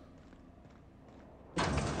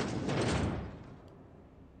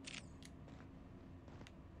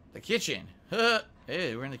 The kitchen.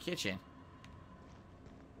 Hey, we're in the kitchen.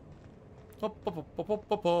 What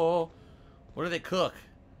do they cook?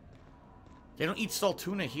 They don't eat salt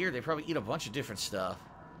tuna here. They probably eat a bunch of different stuff.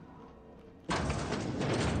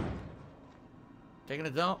 Taking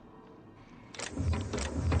a dump?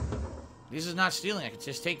 This is not stealing. I can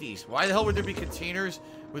just take these. Why the hell would there be containers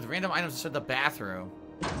with random items inside the bathroom?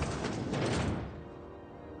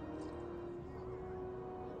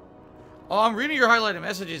 Oh, I'm reading your highlighted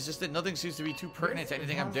messages, just that nothing seems to be too pertinent to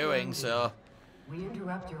anything I'm doing, so... We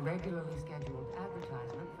interrupt your regularly scheduled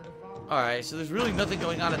advertisement for the following... Alright, so there's really nothing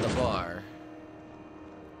going on at the bar.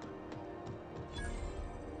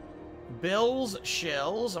 Bell's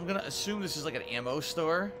Shells. I'm gonna assume this is like an ammo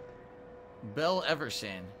store. Bell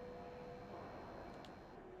Everson.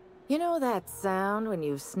 You know that sound when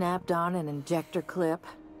you've snapped on an injector clip?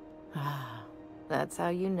 That's how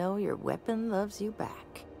you know your weapon loves you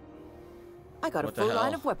back. I got What a the full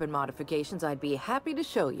line hell? of weapon modifications I'd be happy to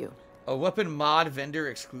show you. A weapon mod vendor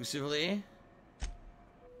exclusively?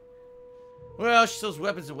 Well, she sells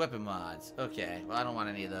weapons and weapon mods. Okay, well, I don't want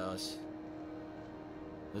any of those.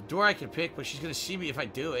 The door I can pick, but she's gonna see me if I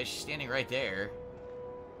do it. She's standing right there.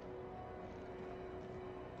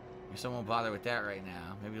 Maybe someone won't bother with that right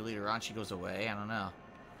now. Maybe later on she goes away. I don't know.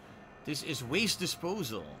 This is waste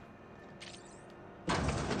disposal.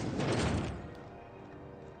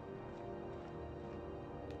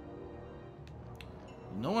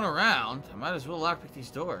 No one around. I might as well lockpick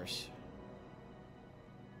these doors.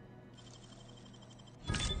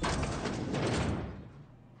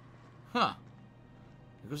 Huh.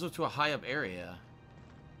 It goes up to a high up area.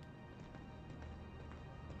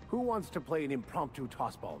 Who wants to play an impromptu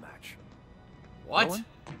tossball match? What? No one?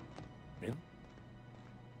 In?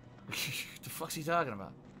 What the fuck's he talking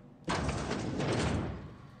about?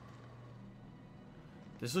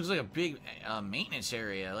 This looks like a big maintenance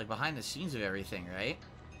area, like behind the scenes of everything, right?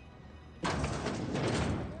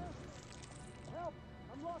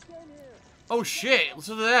 Oh shit,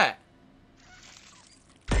 listen to that.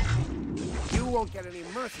 You won't get any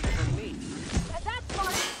mercy from me. That's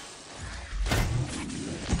fine.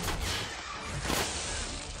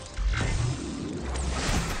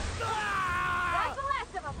 That's the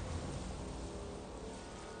last of them.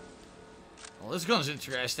 Well, this gun's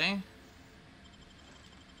interesting.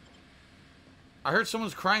 I heard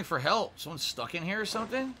someone's crying for help. Someone's stuck in here or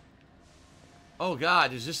something? Oh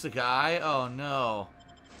god, is this the guy? Oh no.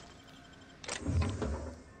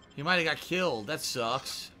 He might have got killed. That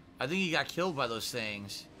sucks. I think he got killed by those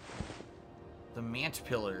things. The mant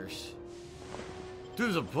pillars. Dude,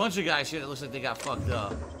 there's a bunch of guys here that looks like they got fucked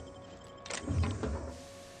up.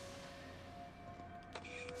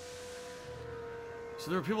 So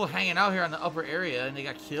there were people hanging out here on the upper area and they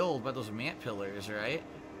got killed by those mant pillars, right?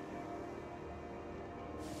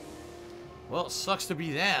 Well, it sucks to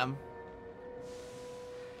be them.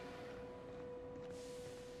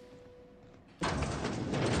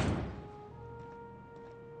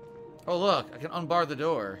 Oh look, I can unbar the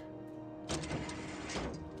door.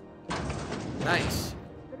 Nice.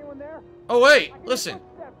 Anyone there? Oh wait, listen.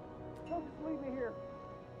 Don't just leave me here.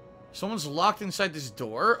 Someone's locked inside this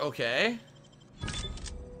door. Okay.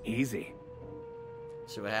 Easy.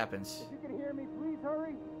 See what happens. If you can hear me, please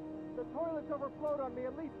hurry. The toilet's overflowed on me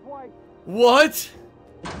at least twice. What?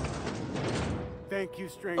 Thank you,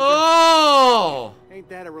 stranger. Oh! Ain't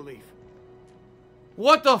that a relief?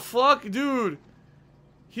 What the fuck, dude?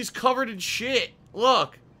 He's covered in shit.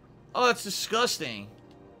 Look. Oh, that's disgusting.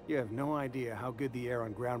 You have no idea how good the air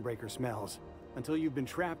on Groundbreaker smells until you've been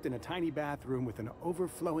trapped in a tiny bathroom with an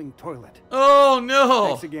overflowing toilet. Oh, no.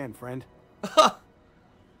 Thanks again, friend.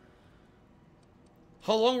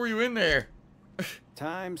 How long were you in there?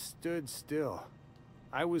 Time stood still.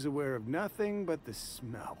 I was aware of nothing but the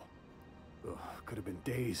smell. Ugh, could have been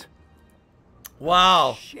days.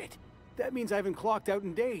 Wow. Shit. That means I haven't clocked out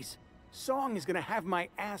in days. Song is gonna have my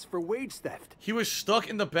ass for wage theft. He was stuck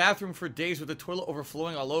in the bathroom for days with the toilet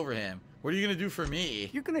overflowing all over him. What are you gonna do for me?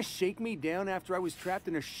 You're gonna shake me down after I was trapped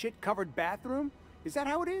in a shit-covered bathroom? Is that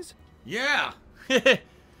how it is? Yeah.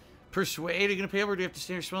 Persuade? Are you gonna pay over or do you have to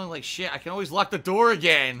stay here smelling like shit? I can always lock the door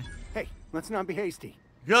again. Hey, let's not be hasty.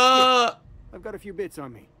 I've got a few bits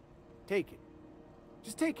on me. Take it.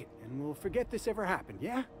 Just take it, and we'll forget this ever happened,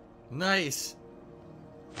 yeah? Nice.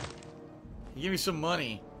 Give me some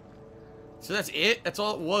money. So that's it? That's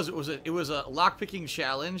all it was. It was a lockpicking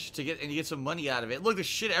challenge to get some money out of it. Look, there's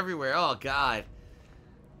shit everywhere. Oh god.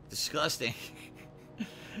 Disgusting.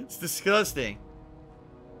 It's disgusting.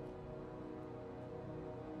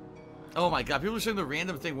 Oh my god, people are saying the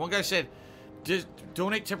random thing. One guy said,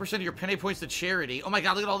 donate 10% of your penny points to charity. Oh my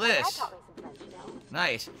god, look at all this.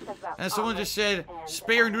 Nice. And someone just said,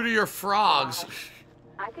 spay or neuter your frogs.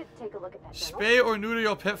 I could take a look at that journal. Spay or neuter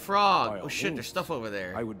your pet frog. By all Oh shit, means, there's stuff over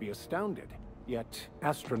there. I would be astounded, yet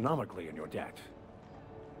astronomically in your debt.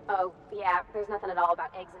 Oh, yeah, there's nothing at all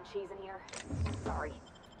about eggs and cheese in here. Sorry.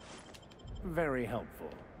 Very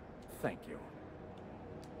helpful. Thank you.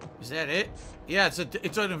 Is that it? Yeah, it's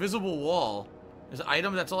an invisible wall. There's an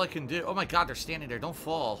item, that's all I can do. Oh my god, they're standing there. Don't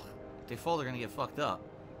fall. If they fall, they're gonna get fucked up.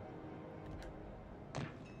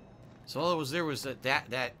 So all that was there was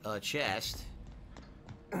that chest.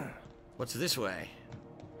 What's this way?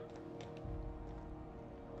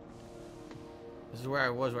 This is where I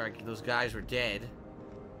was, where those guys were dead.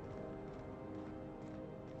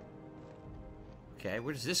 Okay,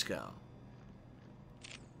 where does this go?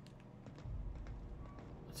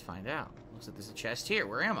 Let's find out. Looks like there's a chest here.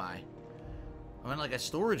 Where am I? I'm in like a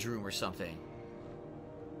storage room or something.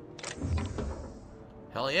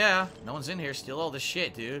 Hell yeah. No one's in here. Steal all this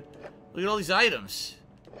shit, dude. Look at all these items.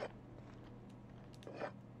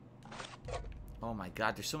 Oh my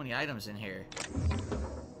god, there's so many items in here.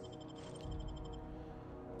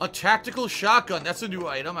 A tactical shotgun. That's a new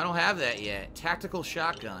item. I don't have that yet. Tactical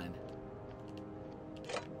shotgun.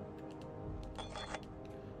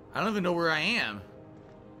 I don't even know where I am.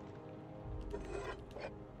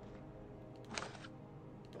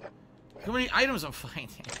 How many items I'm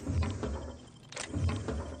finding?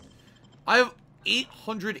 I have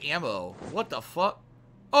 800 ammo. What the fuck?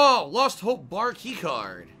 Oh, Lost Hope bar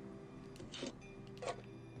keycard.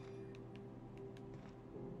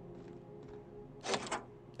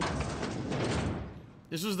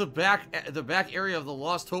 This was the back area of the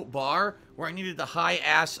Lost Hope bar where I needed the high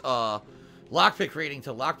ass lockpick rating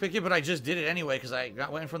to lockpick it, but I just did it anyway because I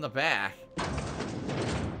went in from the back.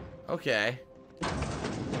 Okay.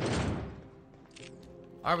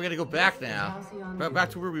 Alright, we gotta go back now. Back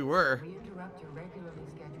to where we were.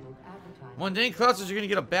 Mundane classes, you're gonna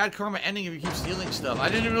get a bad karma ending if you keep stealing stuff. I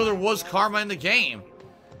didn't even know there was karma in the game.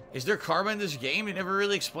 Is there karma in this game? They never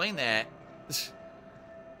really explained that.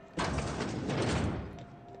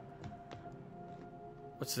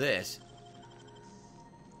 What's this?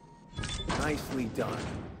 Nicely done.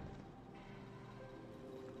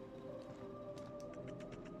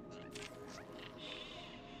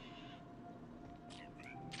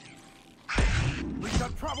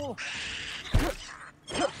 Trouble!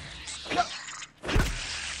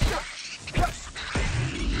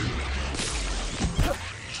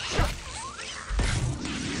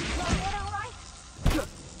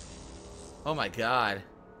 Oh my god.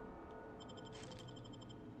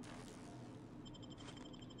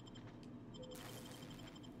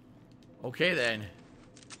 Okay then.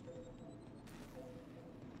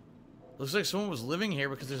 Looks like someone was living here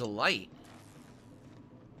because there's a light.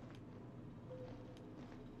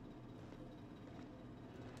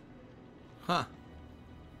 Huh.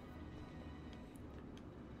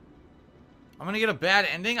 I'm gonna get a bad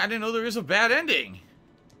ending? I didn't know there is a bad ending.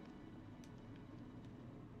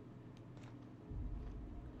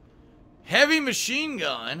 Heavy machine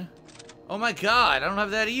gun? Oh my god, I don't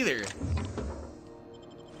have that either.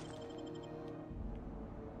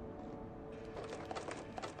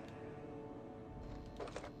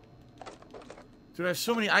 Dude, I have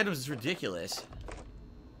so many items, it's ridiculous.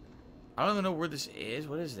 I don't even know where this is.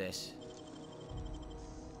 What is this?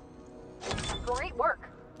 Great work.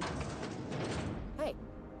 Hey,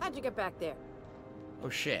 how'd you get back there? Oh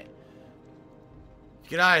shit.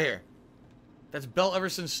 Get out of here. That's Belle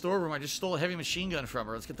Everson's storeroom. I just stole a heavy machine gun from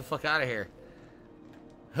her. Let's get the fuck out of here.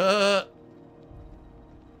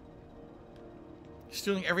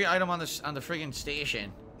 Stealing every item on the friggin'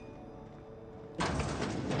 station. I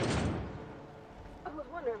was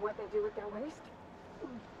wondering what they do with their waste.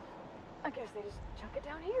 I guess they just chuck it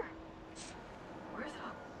down here. Where's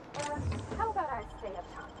up? How about I stay up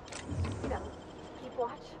top? You know, keep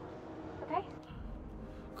watch. Okay?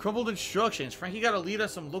 Crumbled instructions. Frankie got to lead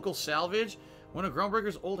us some local salvage. One of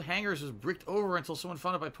Groundbreaker's old hangars was bricked over until someone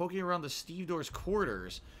found it by poking around the stevedores'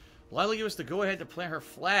 quarters. Lila gave us the go-ahead to plant her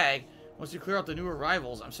flag. Once you clear out the new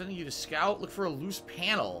arrivals, I'm sending you to scout. Look for a loose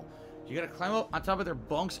panel. You gotta climb up on top of their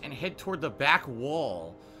bunks and head toward the back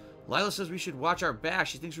wall. Lila says we should watch our back.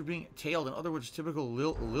 She thinks we're being tailed. In other words, typical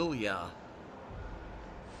Lilia.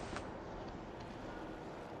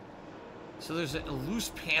 So there's a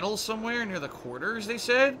loose panel somewhere near the quarters, they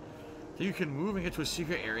said? That you can move and get to a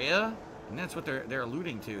secret area? And that's what they're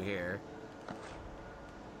alluding to here.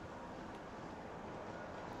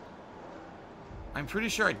 I'm pretty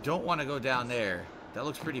sure I don't want to go down there. That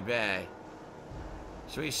looks pretty bad.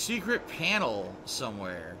 So a secret panel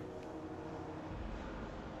somewhere.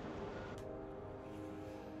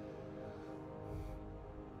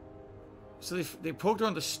 So they poked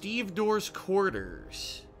around the stevedores'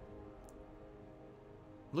 quarters.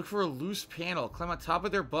 Look for a loose panel. Climb on top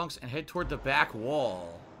of their bunks and head toward the back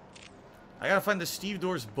wall. I gotta find the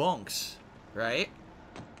stevedores' bunks, right?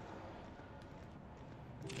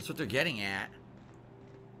 That's what they're getting at.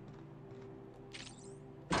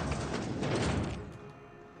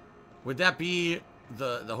 Would that be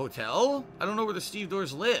the hotel? I don't know where the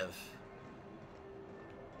stevedores live.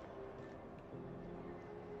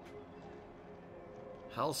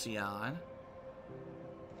 Halcyon.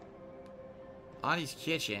 Anie's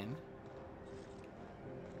kitchen.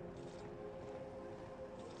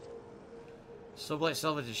 Sublight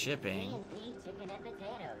salvage and shipping. Chicken and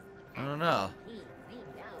potatoes. I don't know. We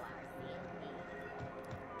know our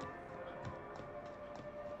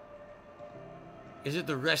Is it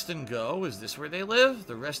the Rest and Go? Is this where they live?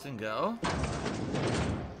 The Rest and Go?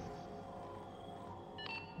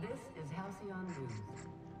 This is Halcyon News.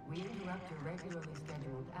 We interrupt your regularly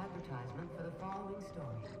scheduled advertisement for the following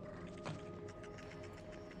story.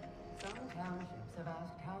 Some townships have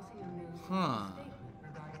asked Halcyon News to make a statement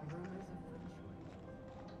regarding rumors of food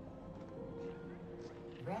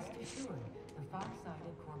shortages. Rest assured, the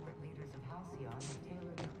far-sighted corporate leaders of Halcyon have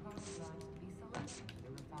tailored their product lines to be selected for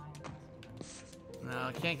the refined customers. No,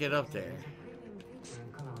 I can't get up there.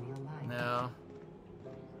 No.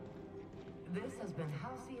 This has been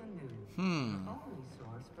Halcyon News. The only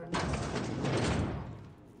source for news.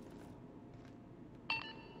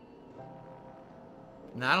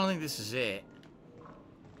 No, I don't think this is it.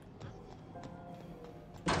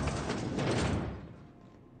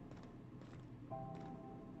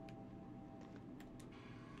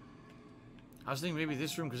 I was thinking maybe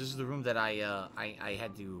this room, because this is the room that I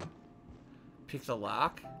had to pick the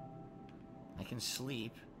lock. I can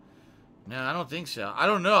sleep. No, I don't think so. I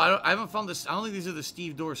don't know. I haven't found this. I don't think these are the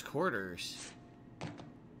stevedores' quarters.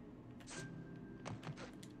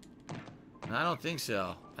 No, I don't think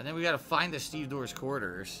so. And then we gotta find the stevedores'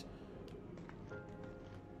 quarters.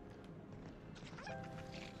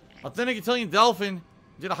 Authentic Italian Dolphin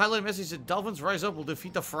did a highlight message that dolphins rise up will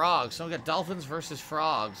defeat the frogs. So we got dolphins versus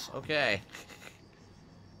frogs. Okay.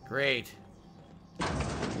 Great.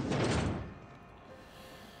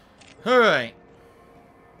 Alright.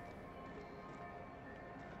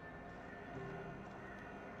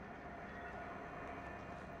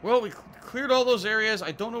 Well, we cleared all those areas.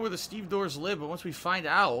 I don't know where the stevedores live, but once we find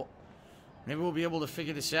out, maybe we'll be able to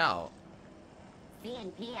figure this out.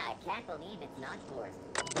 CNP, I can't believe it's not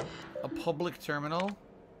forced. A public terminal.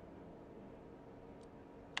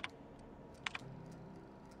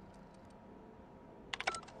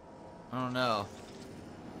 I don't know.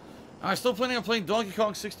 Am I still planning on playing Donkey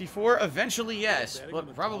Kong 64? Eventually, yes,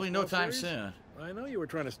 but probably no time soon. I know you were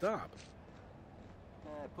trying to stop.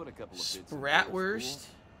 Put a couple of bits in Bratwurst.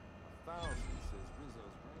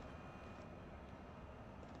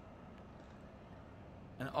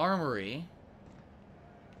 An armory.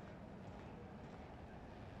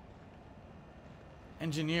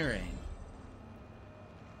 Engineering.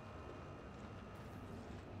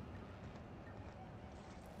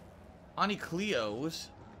 Ani Cleo's.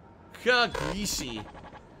 God, Greasy.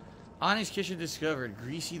 Ani's kitchen discovered.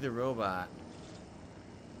 Greasy the robot.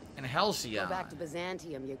 And Halcyon. Go back to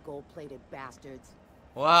Byzantium, you gold-plated bastards.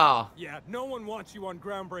 Wow. Yeah, no one wants you on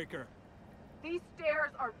Groundbreaker. These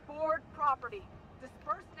stairs are board property.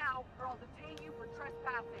 Disperse now, or I'll detain you for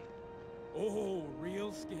trespassing. Oh,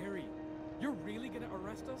 real scary. You're really gonna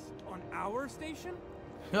arrest us on our station?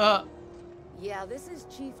 Yeah, this is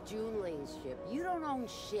Chief Junlei's ship. You don't own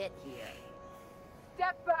shit here.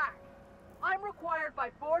 Step back. I'm required by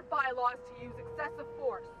board bylaws to use excessive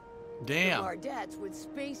force. Damn. The Bardettes would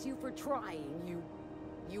space you for trying,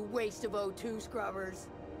 you waste of O2 scrubbers.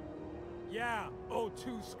 Yeah,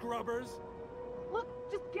 O2 scrubbers. Look,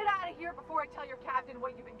 just get out of here before I tell your captain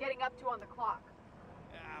what you've been getting up to on the clock.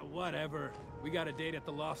 Whatever. We got a date at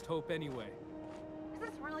the Lost Hope anyway. Is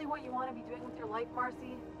this really what you want to be doing with your life,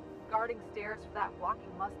 Marcy? Guarding stairs for that walking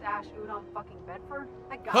mustache Udon fucking Bedford?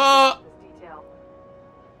 I got this detail.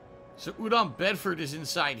 So Udon Bedford is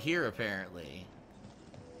inside here, apparently.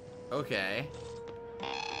 Okay.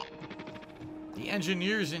 The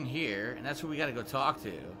engineer's in here, and that's who we gotta go talk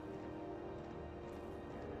to.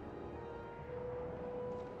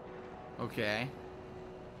 Okay.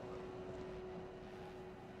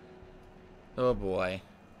 Oh boy.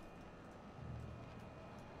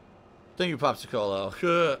 Thank you,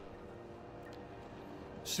 Popsicolo.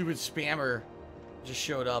 Stupid spammer just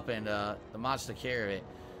showed up and the mods took care of it.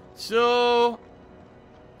 So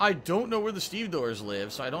I don't know where the stevedores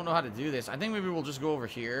live, so I don't know how to do this. I think maybe we'll just go over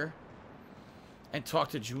here and talk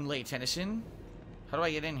to Junlei Tennyson. How do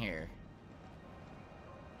I get in here?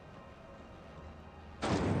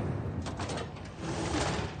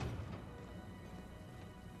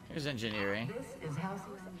 Here's engineering. This is House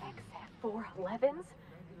XF411s?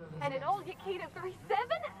 And an old Yakita 37?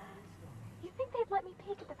 You think they'd let me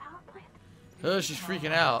peek at the power plant? Oh, she's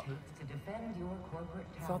freaking out.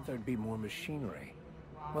 Thought there'd be more machinery.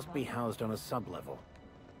 Must be housed on a sub-level.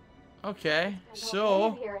 Okay,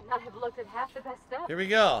 so here and not have looked at half the best stuff. here we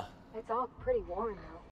go. It's all pretty worn though.